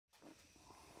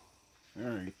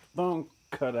Alright, phone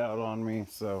cut out on me,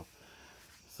 so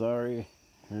sorry.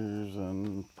 Here's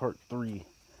part 3.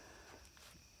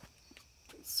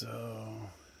 So,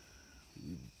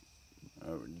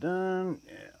 are we done?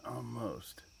 Yeah,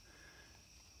 almost.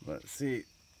 But see,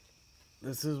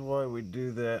 this is why we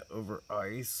do that over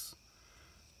ice.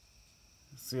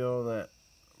 See all that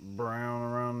brown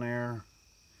around there?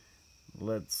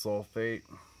 Lead sulfate.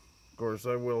 Of course,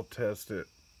 I will test it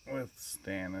with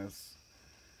stannous.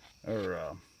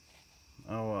 Or,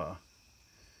 I'll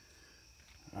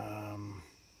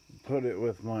put it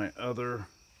with my other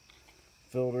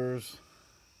filters.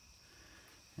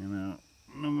 You know,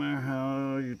 no matter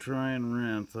how you try and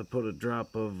rinse, I put a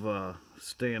drop of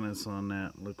stannous on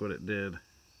that. Look what it did.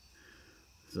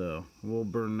 So we'll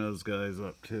burn those guys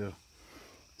up too.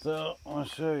 So I'll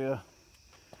show you.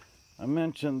 I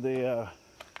mentioned I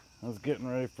was getting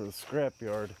ready for the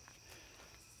scrapyard.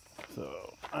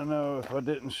 So I know if I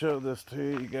didn't show this to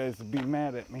you, you guys would be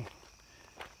mad at me.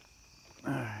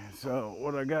 So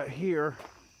what I got here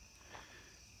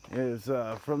is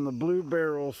from the blue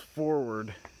barrels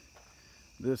forward,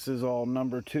 this is all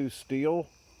number 2 steel.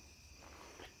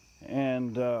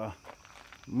 And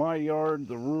my yard,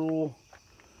 the rule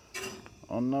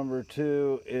on number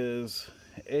 2 is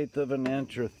 1/8 of an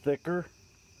inch or thicker.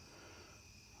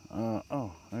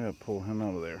 Oh, I gotta pull him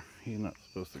out of there. He's not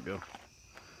supposed to go.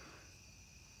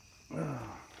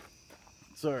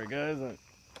 Sorry guys, I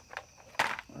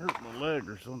hurt my leg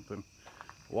or something.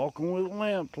 Walking with a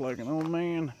limp like an old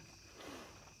man.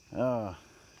 It'll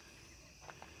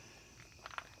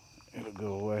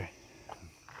go away.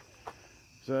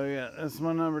 So yeah, that's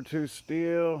my number 2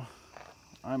 steel.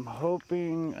 I'm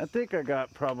hoping, I think I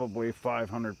got probably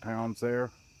 500 pounds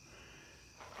there.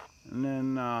 And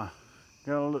then got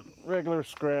a regular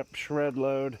scrap shred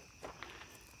load.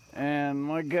 And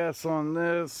my guess on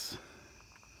this,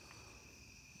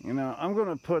 you know, I'm going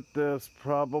to put this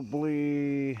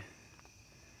probably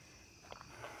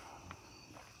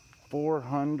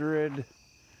 400.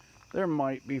 There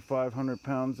might be 500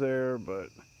 pounds there, but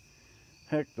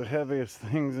heck, the heaviest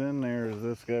things in there is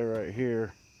this guy right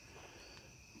here.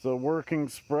 It's a working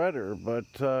spreader,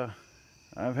 but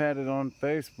I've had it on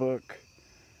Facebook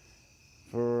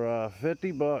for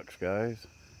 50 bucks, guys.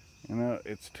 You know,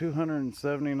 it's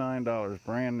 $279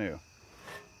 brand new.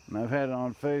 And I've had it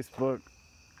on Facebook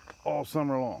all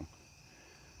summer long.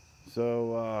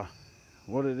 So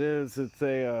what it is, it's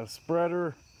a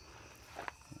spreader.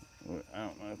 I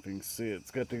don't know if you can see it.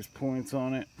 It's got these points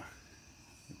on it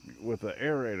with an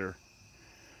aerator.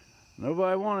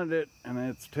 Nobody wanted it, and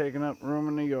it's taking up room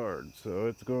in the yard, so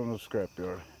it's going to the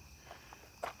scrapyard.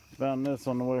 Found this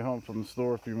on the way home from the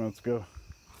store a few minutes ago.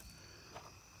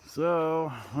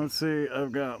 So let's see,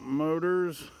 I've got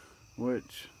motors,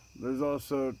 which there's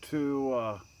also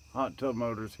 2 hot tub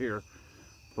motors here,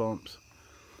 pumps.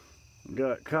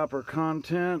 Got copper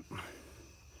content,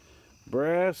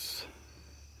 brass,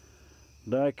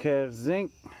 die-cast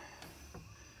zinc,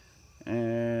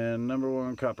 and number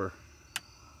 1 copper.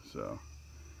 So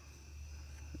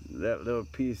that little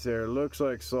piece there looks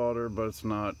like solder, but it's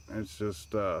not. It's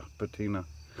just patina.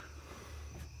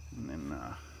 And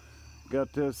then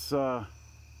got this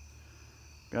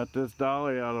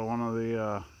dolly out of one of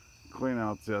the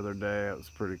cleanouts the other day. It was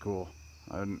pretty cool.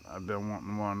 I've been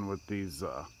wanting one with these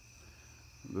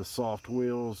the soft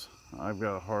wheels. I've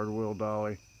got a hard wheel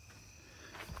dolly.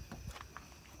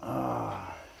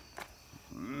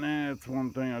 That's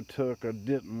one thing I took. I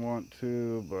didn't want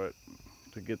to, but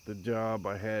to get the job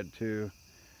I had to.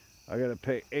 I got to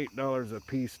pay $8 a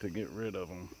piece to get rid of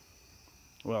them.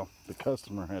 Well, the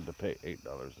customer had to pay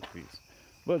 $8 a piece,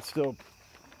 but still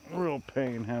real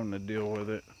pain having to deal with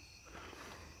it.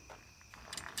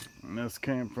 And this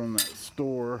came from that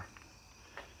store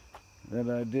that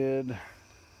I did.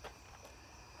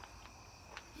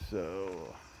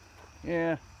 So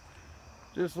yeah,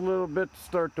 just a little bit to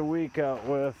start the week out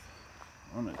with.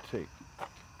 I'm gonna take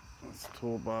this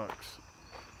toolbox.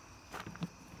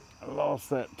 I lost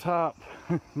that top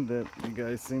that you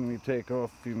guys seen me take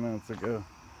off a few minutes ago.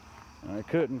 I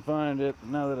couldn't find it.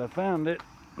 Now that I found it,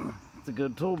 it's a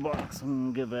good toolbox.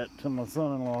 I'm gonna give that to my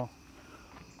son-in-law.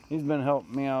 He's been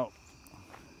helping me out,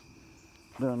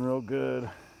 doing real good.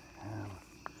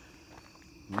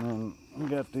 And then we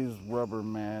got these rubber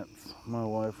mats. My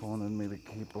wife wanted me to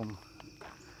keep them.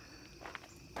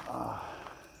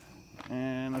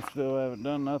 And I still haven't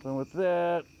done nothing with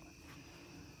that.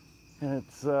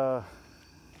 It's, you know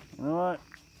what?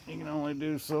 You can only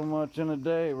do so much in a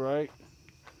day, right?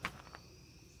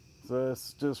 So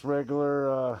it's just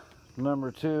regular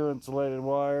number 2 insulated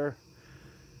wire.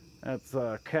 That's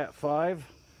Cat 5.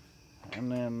 And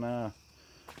then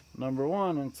number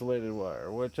one insulated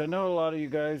wire, which I know a lot of you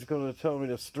guys are going to tell me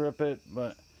to strip it,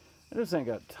 but I just ain't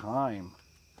got time.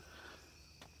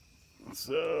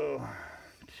 So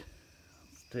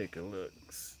let's take a look.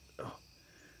 Oh.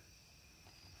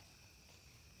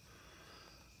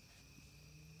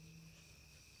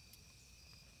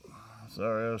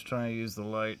 Sorry, I was trying to use the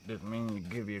light. Didn't mean to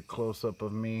give you a close-up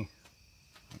of me.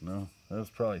 No, that was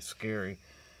probably scary.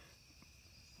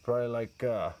 Probably like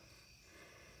you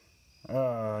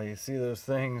see those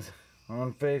things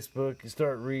on Facebook, you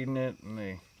start reading it and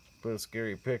they put a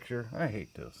scary picture. I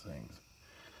hate those things.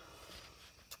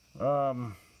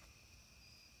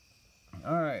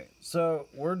 Alright, so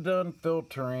we're done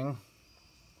filtering,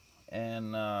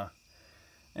 and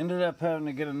ended up having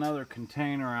to get another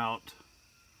container out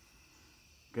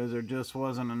because there just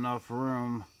wasn't enough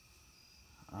room.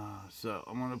 So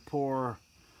I'm going to pour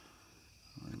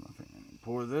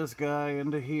this guy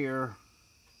into here.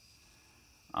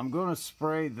 I'm going to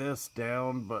spray this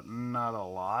down, but not a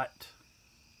lot,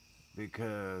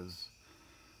 because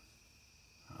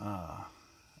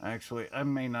actually I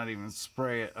may not even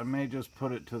spray it. I may just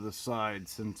put it to the side,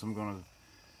 since I'm going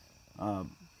to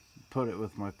put it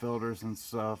with my filters and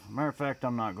stuff. Matter of fact,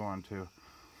 I'm not going to.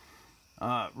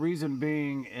 Reason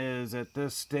being is, at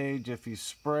this stage, if you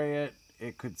spray it,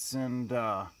 it could send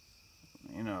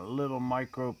you know, little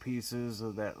micro pieces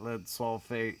of that lead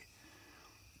sulfate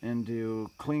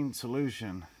into clean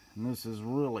solution, and this is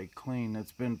really clean.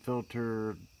 It's been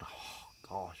filtered, oh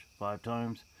gosh, 5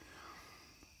 times.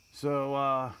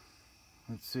 So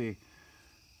let's see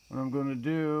what I'm going to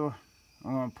do.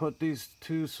 I'm going to put these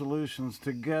two solutions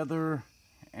together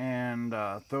and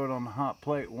throw it on the hot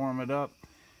plate, warm it up,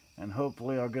 and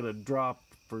hopefully I'll get a drop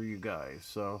for you guys.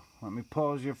 So let me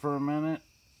pause you for a minute.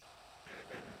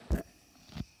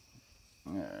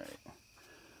 Alright,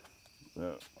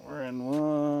 so we're in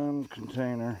one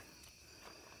container.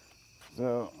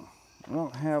 So I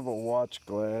don't have a watch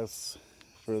glass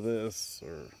for this,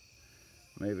 or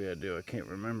maybe I do, I can't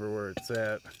remember where it's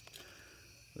at.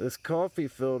 This coffee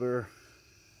filter,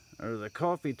 or the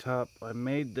coffee top, I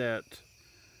made that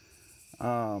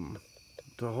to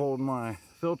hold my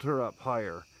filter up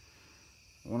higher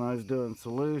when I was doing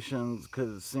solutions,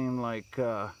 because it seemed like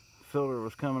filter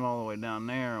was coming all the way down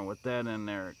there, and with that in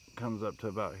there, it comes up to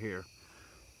about here.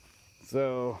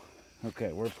 So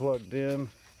okay, we're plugged in.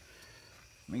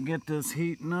 Let me get this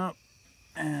heating up,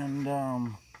 and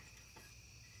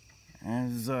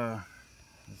as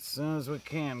soon as we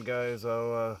can, guys,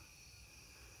 we'll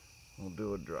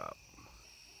do a drop.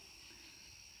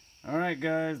 Alright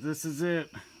guys, this is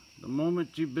it, the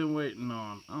moment you've been waiting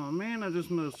on. Oh man, I just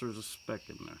noticed there's a speck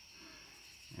in there,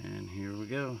 and here we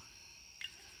go.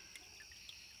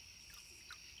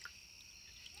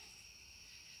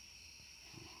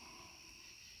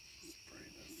 Spray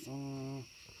this on.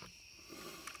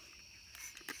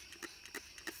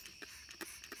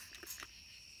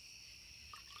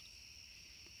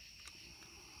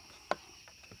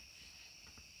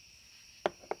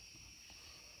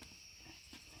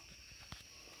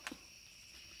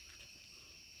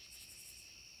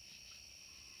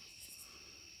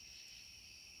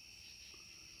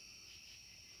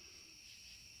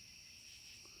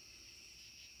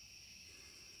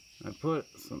 I put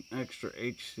some extra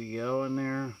HCl in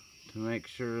there to make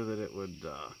sure that it would,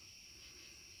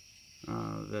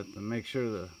 make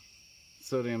sure the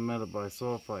sodium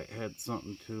metabisulfite had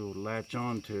something to latch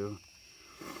onto.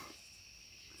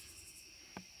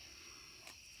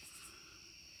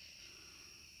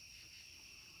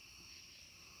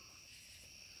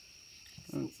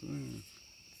 It's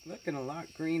looking a lot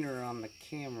greener on the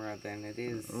camera than it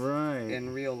is right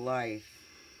in real life.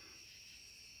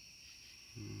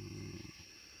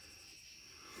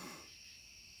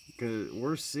 Because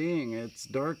we're seeing it's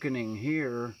darkening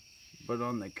here, but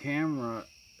on the camera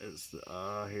it's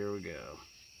here we go.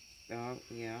 Oh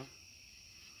yeah.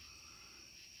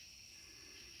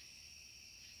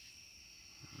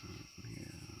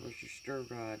 Where's your stir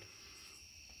rod?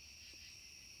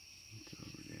 It's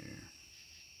over there.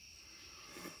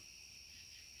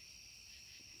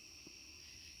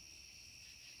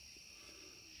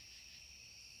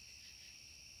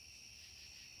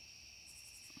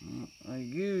 I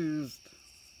used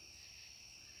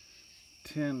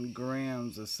 10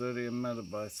 grams of sodium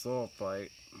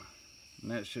metabisulfite,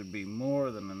 and that should be more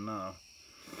than enough.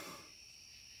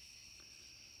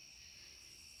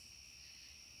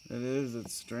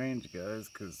 It's strange, guys,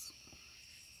 because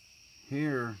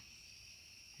here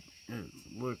it's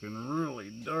looking really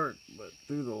dark, but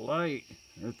through the light,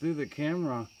 or through the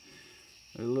camera,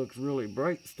 it looks really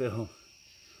bright still.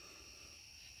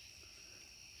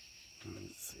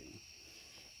 Let's see.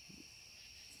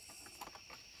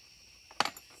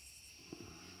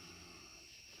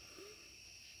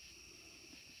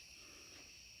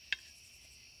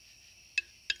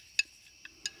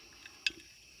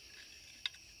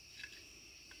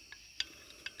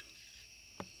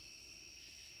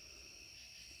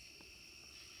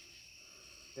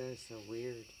 That is so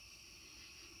weird.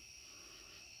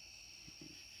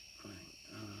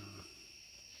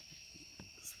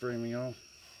 Spray me off.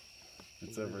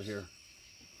 It's over here.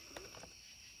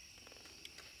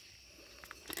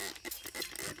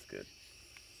 That's good.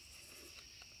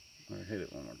 Or hit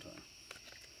it one more time.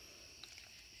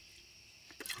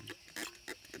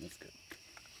 That's good.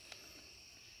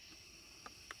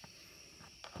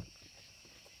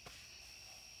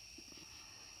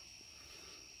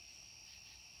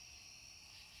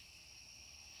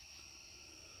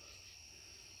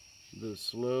 The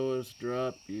slowest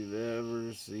drop you've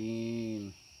ever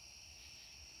seen.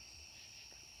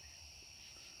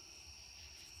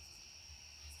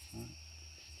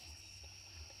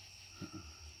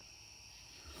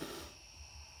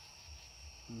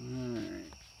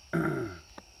 Alright.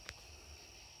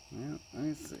 Well, let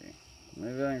me see.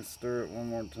 Maybe I can stir it one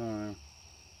more time.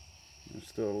 There's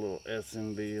still a little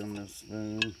SMB on this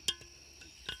spoon.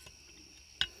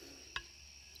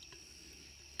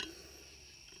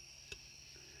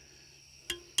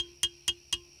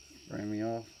 Spray me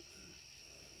off.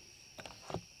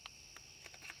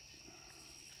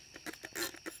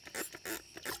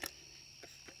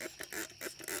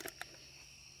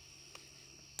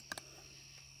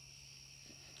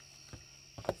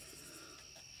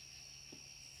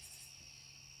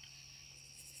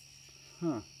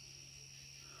 Huh.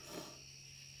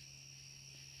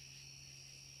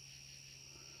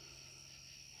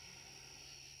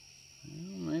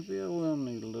 Well, maybe I will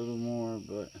need a little more,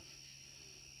 but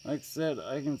like I said,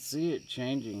 I can see it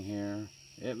changing here.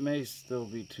 It may still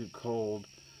be too cold,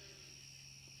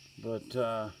 but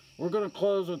we're going to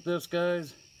close with this,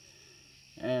 guys,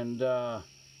 and I'll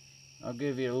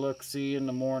give you a look-see in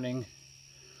the morning.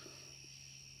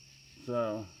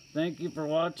 So, thank you for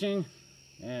watching,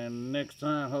 and next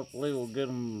time, hopefully, we'll get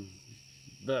them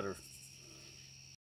better.